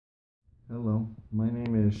Hello, my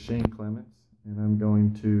name is Shane Clements, and I'm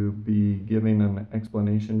going to be giving an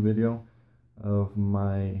explanation video of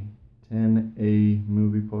my 10A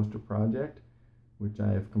movie poster project, which I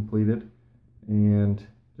have completed, and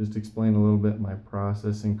just explain a little bit my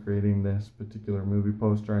process in creating this particular movie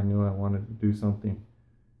poster. I knew I wanted to do something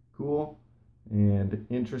cool and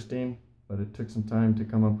interesting, but it took some time to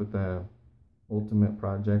come up with the ultimate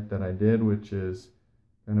project that I did, which is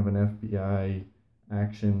kind of an FBI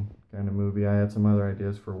action kind of movie. I had some other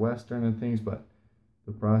ideas for Western and things, but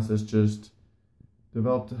the process just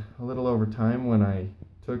developed a little over time. When I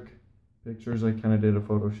took pictures, I kind of did a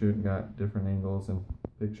photo shoot and got different angles and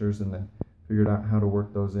pictures, and then figured out how to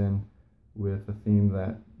work those in with a theme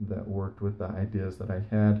that worked with the ideas that I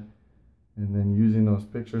had. And then using those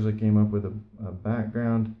pictures, I came up with a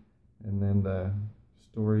background, and then the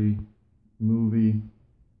story movie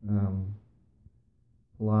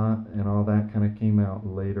plot and all that kind of came out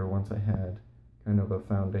later once I had kind of a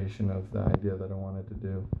foundation of the idea that I wanted to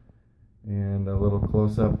do. And a little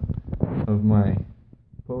close-up of my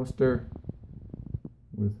poster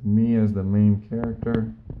with me as the main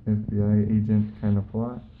character, FBI agent kind of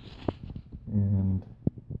plot. And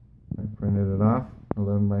I printed it off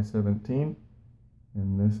 11 by 17,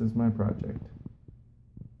 and this is my project.